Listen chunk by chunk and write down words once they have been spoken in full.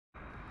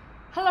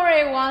Hello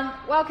everyone,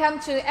 welcome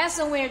to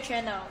Asenware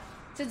channel.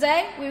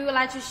 Today we would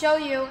like to show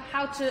you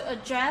how to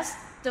adjust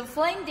the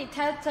flame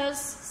detector's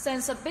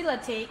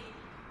sensibility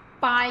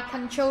by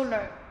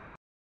controller.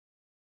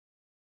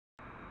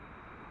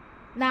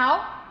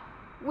 Now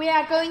we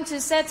are going to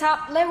set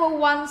up level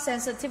 1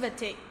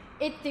 sensitivity.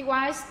 It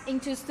divides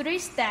into 3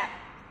 steps.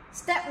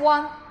 Step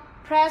 1,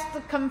 press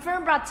the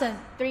confirm button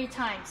 3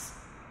 times.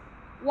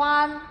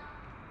 1,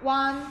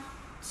 1,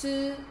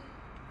 2,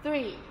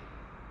 3.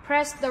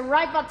 Press the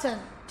right button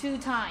 2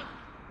 times.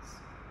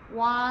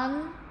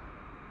 1,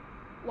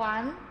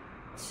 1,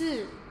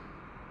 2.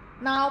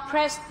 Now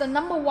press the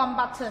number 1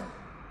 button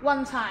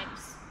 1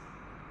 times.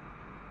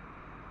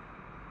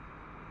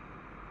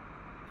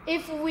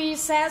 If we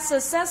set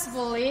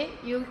successfully,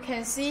 you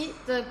can see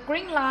the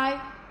green light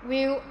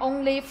will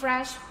only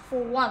flash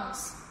for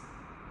once.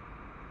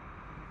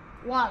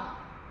 1,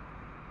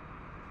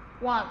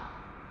 1.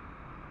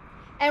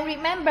 And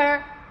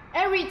remember,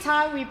 every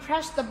time we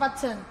press the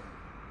button,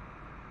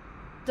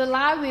 the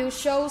light will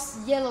show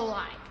yellow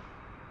light.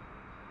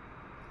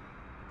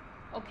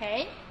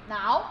 Okay,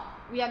 now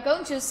we are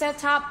going to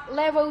set up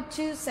level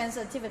 2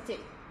 sensitivity.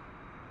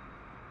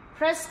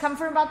 Press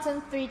confirm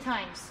button 3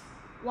 times.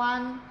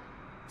 1,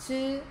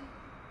 2,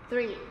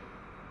 3.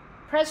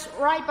 Press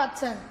right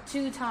button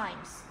 2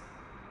 times.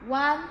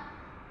 1,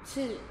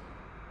 2.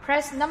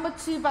 Press number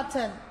 2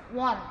 button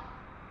 1.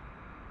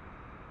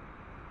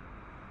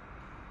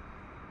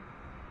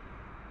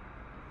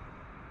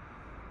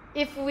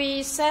 If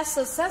we set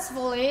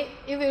successfully,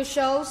 it will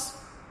show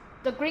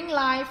the green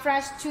light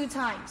flash 2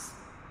 times.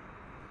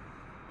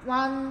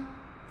 1,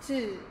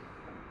 2.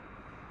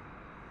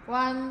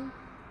 1,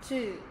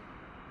 2.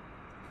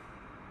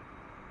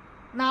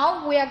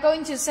 Now we are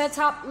going to set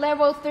up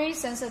level 3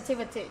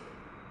 sensitivity.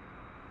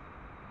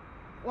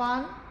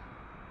 1,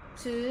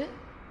 2,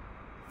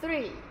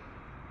 3.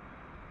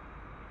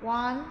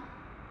 1,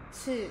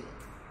 2.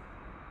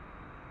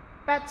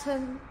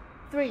 Button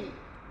 3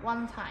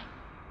 1 time.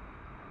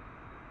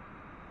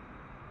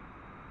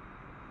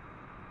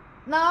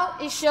 Now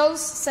it shows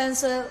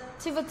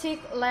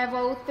sensitivity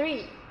level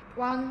 3.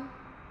 1,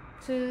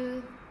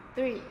 2,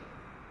 3.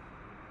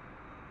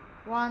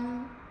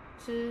 1,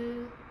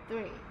 2,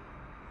 3.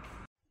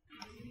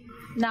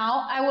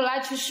 Now I would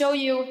like to show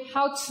you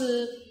how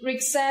to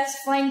reset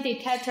flame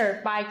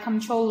detector by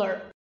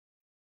controller.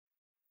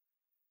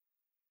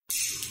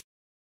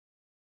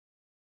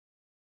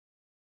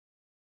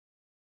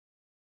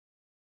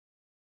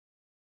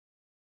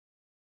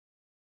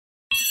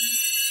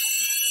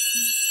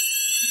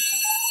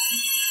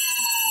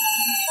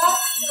 Press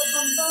the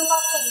control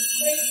button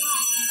 3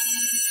 times.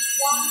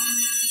 1,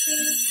 2,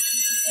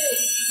 3.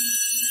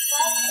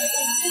 Press the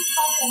exit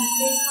button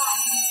 3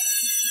 times.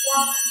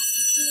 1,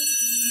 2,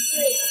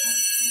 3.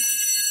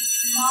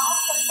 Now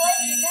the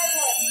flame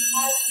detector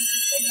has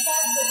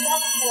reset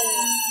successfully.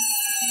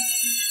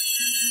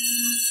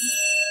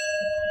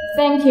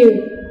 Thank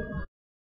you.